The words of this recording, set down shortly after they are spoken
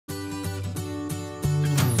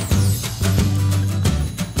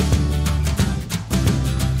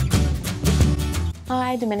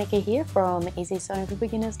Hi, Domenica here from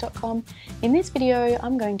easysewingforbeginners.com. In this video,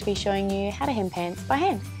 I'm going to be showing you how to hem pants by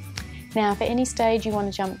hand. Now, if at any stage you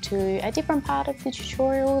want to jump to a different part of the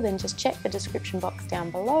tutorial, then just check the description box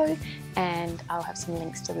down below and I'll have some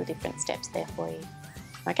links to the different steps there for you.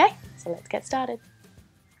 Okay, so let's get started.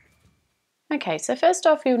 Okay, so first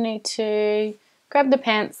off, you'll need to grab the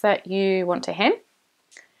pants that you want to hem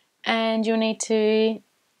and you'll need to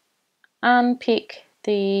unpick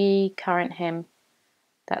the current hem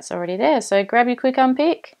that's already there. So grab your quick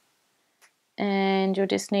unpick and you'll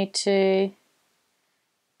just need to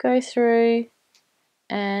go through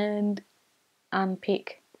and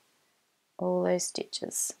unpick all those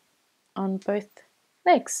stitches on both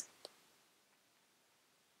legs.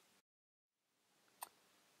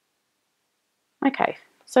 Okay,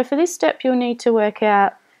 so for this step you'll need to work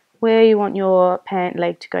out where you want your pant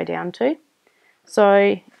leg to go down to.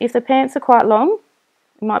 So if the pants are quite long,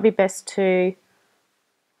 it might be best to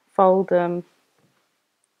fold them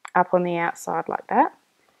up on the outside like that.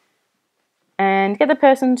 And get the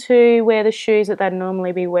person to wear the shoes that they'd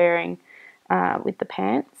normally be wearing with the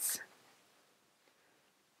pants.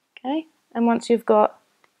 Okay, and once you've got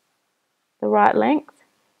the right length,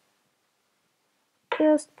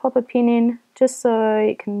 just pop a pin in just so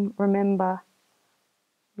you can remember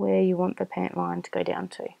where you want the pant line to go down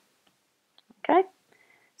to. Okay,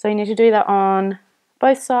 so you need to do that on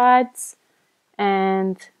both sides,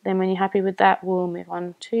 and then when you're happy with that, we'll move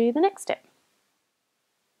on to the next step.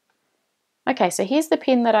 Okay, so here's the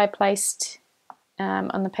pin that I placed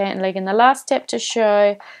on the pant leg in the last step to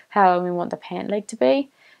show how we want the pant leg to be.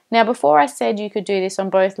 Now, before I said you could do this on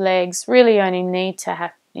both legs, really you only need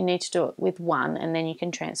to do it with one, and then you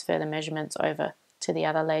can transfer the measurements over to the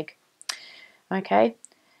other leg. Okay,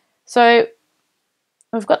 so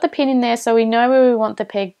we've got the pin in there, so we know where we want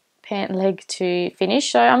the pant leg to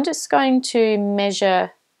finish. So I'm just going to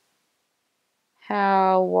measure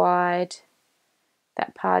how wide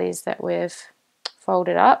that part is that we've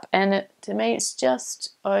folded up, and to me it's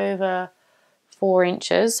just over 4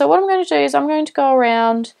 inches. So what I'm going to do is I'm going to go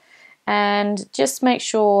around and just make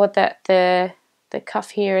sure that the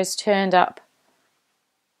cuff here is turned up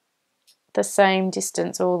the same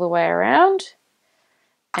distance all the way around,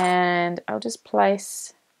 and I'll just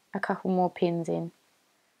place a couple more pins in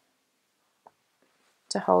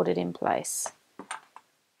to hold it in place.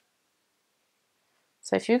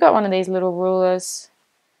 So if you've got one of these little rulers,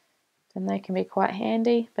 then they can be quite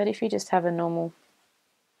handy, but if you just have a normal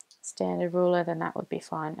standard ruler, then that would be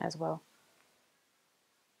fine as well.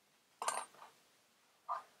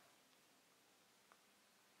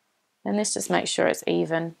 And this just makes sure it's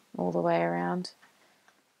even all the way around.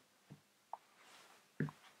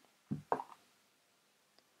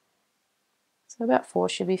 So about 4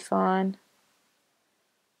 should be fine.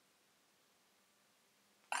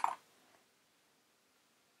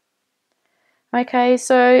 Okay,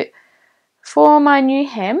 so for my new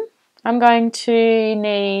hem, I'm going to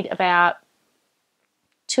need about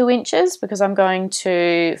 2 inches because I'm going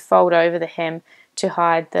to fold over the hem to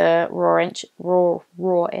hide the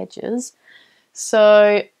raw edges.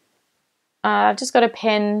 So I've just got a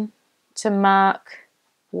pen to mark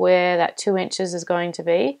where that 2 inches is going to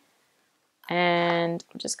be, and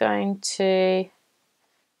I'm just going to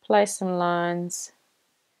place some lines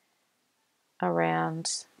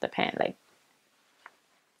around the pant leg.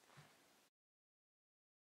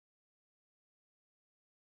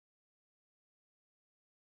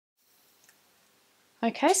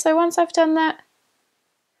 Okay, so once I've done that,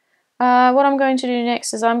 what I'm going to do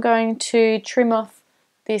next is I'm going to trim off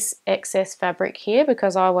this excess fabric here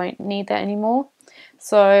because I won't need that anymore.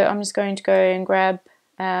 So I'm just going to go and grab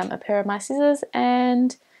a pair of my scissors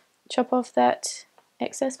and chop off that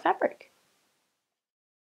excess fabric.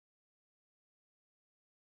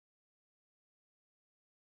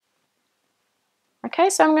 Okay,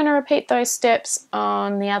 so I'm going to repeat those steps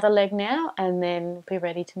on the other leg now, and then be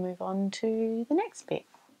ready to move on to the next bit.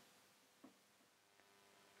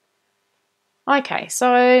 Okay,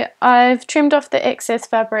 so I've trimmed off the excess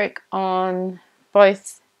fabric on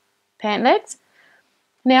both pant legs.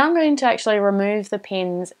 Now I'm going to actually remove the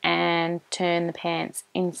pins and turn the pants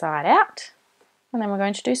inside out, and then we're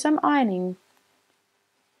going to do some ironing.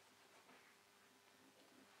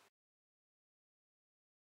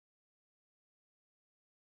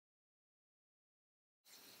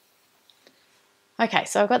 Okay,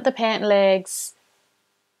 so I've got the pant legs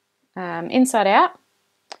inside out.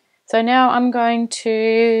 So now I'm going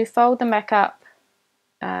to fold them back up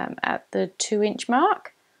at the 2 inch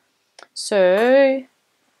mark. So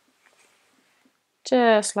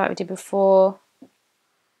just like we did before,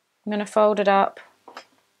 I'm going to fold it up,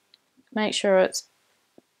 make sure it's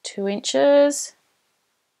 2 inches.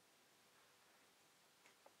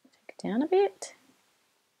 Take it down a bit.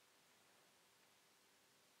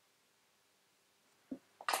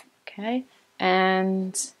 Okay,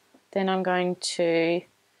 and then I'm going to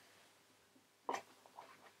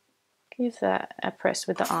give that a press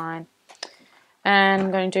with the iron. And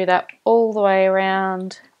I'm going to do that all the way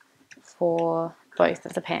around for both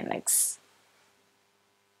of the pant legs.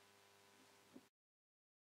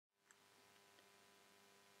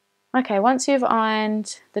 Okay, once you've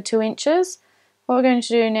ironed the 2 inches, what we're going to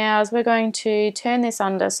do now is we're going to turn this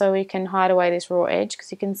under so we can hide away this raw edge,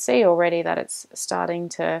 because you can see already that it's starting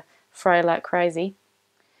to fray like crazy.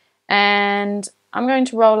 And I'm going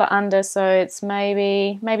to roll it under so it's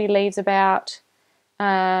maybe leaves about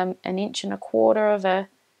 1.25 inches of a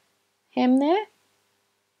hem there.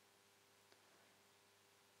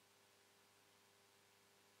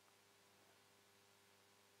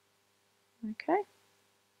 Okay,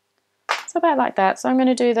 so about like that. So I'm going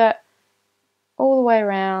to do that all the way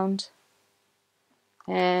around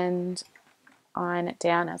and iron it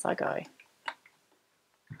down as I go.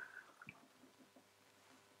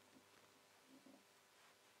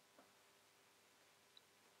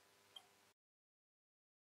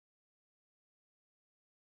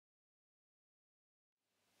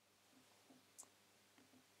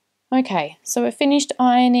 Okay, so we've finished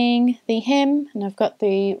ironing the hem and I've got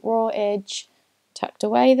the raw edge tucked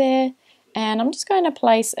away there, and I'm just going to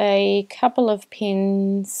place a couple of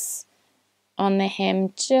pins on the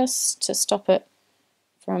hem just to stop it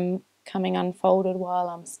from coming unfolded while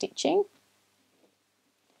I'm stitching.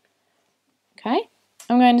 Okay,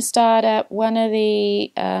 I'm going to start at one of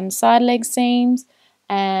the side leg seams,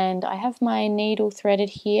 and I have my needle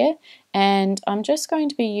threaded here, and I'm just going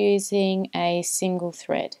to be using a single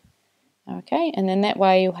thread. Okay, and then that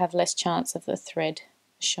way you'll have less chance of the thread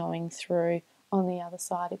showing through on the other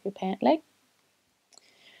side of your pant leg.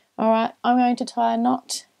 Alright, I'm going to tie a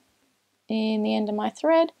knot in the end of my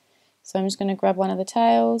thread, so I'm just going to grab one of the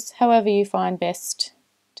tails, however you find best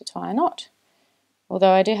to tie a knot.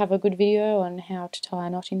 Although I do have a good video on how to tie a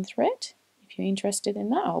knot in thread. If you're interested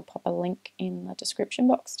in that, I'll pop a link in the description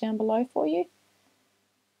box down below for you.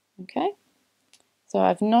 Okay, so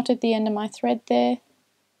I've knotted the end of my thread there.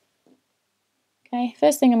 Okay,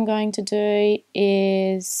 first thing I'm going to do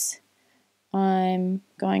is I'm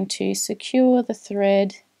going to secure the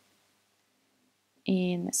thread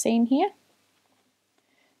in the seam here.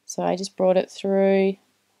 So I just brought it through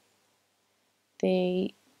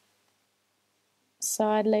the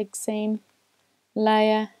side leg seam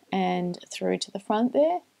layer and through to the front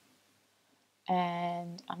there.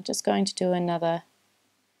 And I'm just going to do another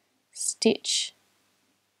stitch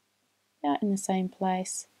out in the same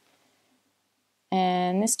place.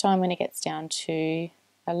 And this time when it gets down to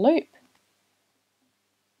a loop,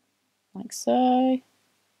 like so,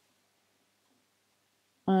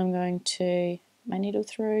 I'm going to my needle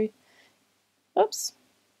through, oops,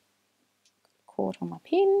 caught on my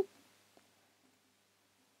pin.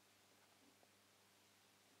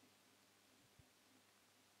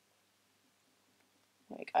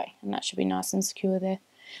 There we go, and that should be nice and secure there.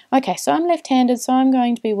 Okay, so I'm left-handed, so I'm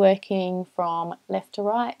going to be working from left to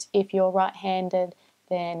right. If you're right-handed,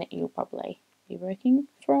 then you'll probably be working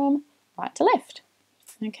from right to left.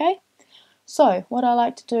 Okay, so what I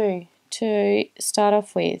like to do to start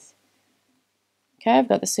off with, okay, I've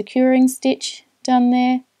got the securing stitch done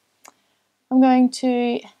there. I'm going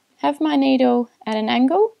to have my needle at an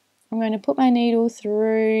angle. I'm going to put my needle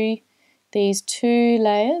through these 2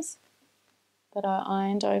 layers that I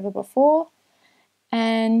ironed over before,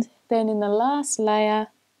 and then in the last layer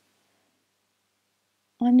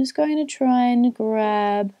I'm just going to try and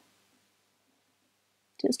grab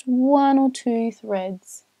just 1 or 2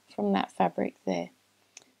 threads from that fabric there.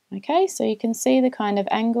 Okay, so you can see the kind of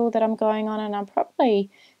angle that I'm going on, and I'm probably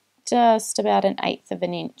just about 1/8 of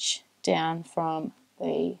an inch down from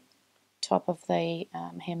the top of the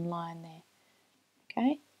hemline there.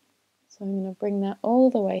 Okay, so I'm going to bring that all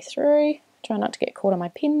the way through. Try not to get caught on my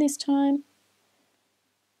pin this time.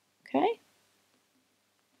 Okay,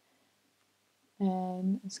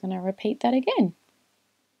 and I'm just going to repeat that again.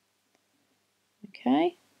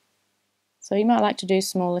 Okay, so you might like to do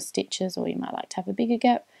smaller stitches, or you might like to have a bigger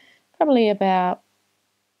gap, probably about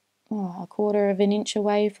 1/4 of an inch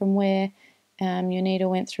away from where your needle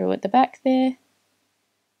went through at the back there.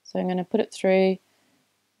 So I'm going to put it through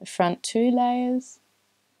the front 2 layers.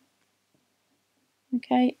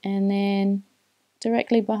 Okay, and then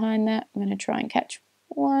directly behind that I'm going to try and catch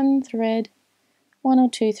 1 thread, 1 or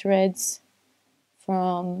 2 threads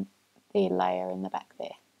from the layer in the back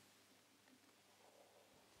there.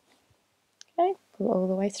 Okay, pull it all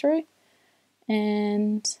the way through,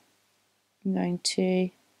 and I'm going to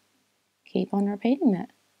keep on repeating that.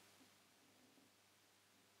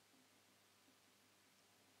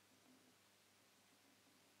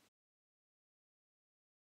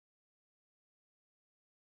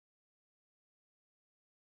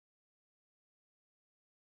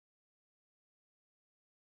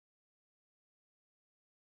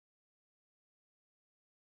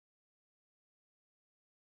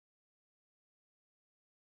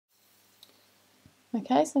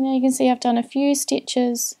 Okay, so now you can see I've done a few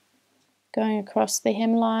stitches going across the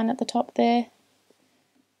hemline at the top there.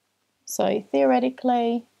 So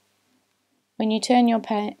theoretically, when you turn your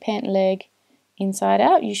pant leg inside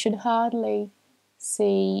out, you should hardly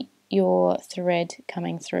see your thread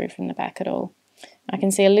coming through from the back at all. I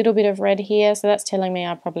can see a little bit of red here, so that's telling me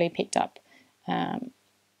I probably picked up a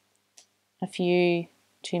few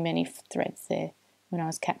too many threads there when I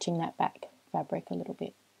was catching that back fabric a little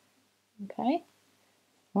bit. Okay.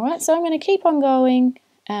 Alright, so I'm going to keep on going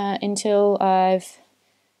until I've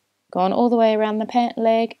gone all the way around the pant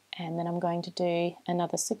leg, and then I'm going to do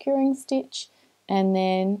another securing stitch, and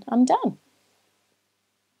then I'm done.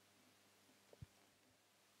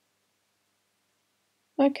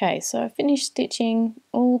 Okay, so I finished stitching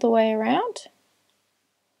all the way around.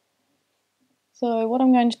 So what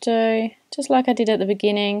I'm going to do, just like I did at the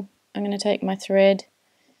beginning, I'm going to take my thread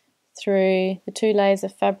through the 2 layers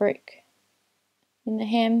of fabric in the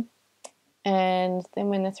hem, and then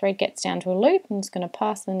when the thread gets down to a loop, I'm just going to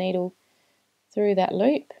pass the needle through that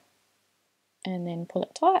loop and then pull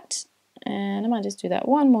it tight, and I might just do that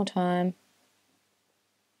one more time.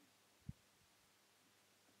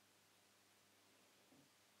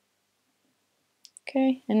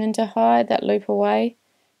 Okay, and then to hide that loop away,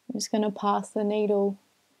 I'm just going to pass the needle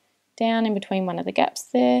down in between one of the gaps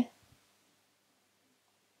there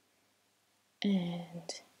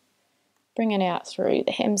and bring it out through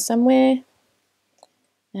the hem somewhere,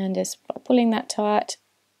 and just by pulling that tight,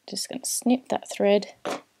 just going to snip that thread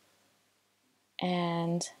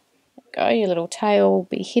and go. Your little tail will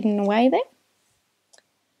be hidden away there.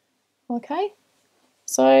 Okay,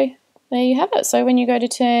 so there you have it. So when you go to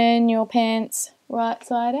turn your pants right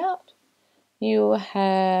side out, you'll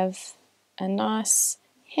have a nice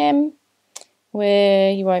hem where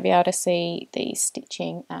you won't be able to see the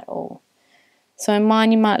stitching at all. So in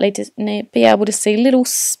mine you might be able to see little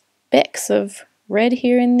specks of red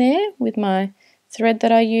here and there with my thread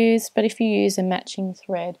that I use, but if you use a matching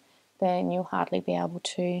thread then you'll hardly be able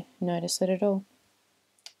to notice it at all.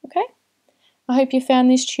 Okay, I hope you found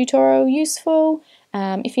this tutorial useful.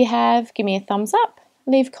 If you have, give me a thumbs up,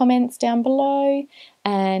 leave comments down below,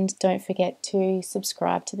 and don't forget to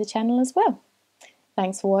subscribe to the channel as well.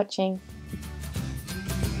 Thanks for watching.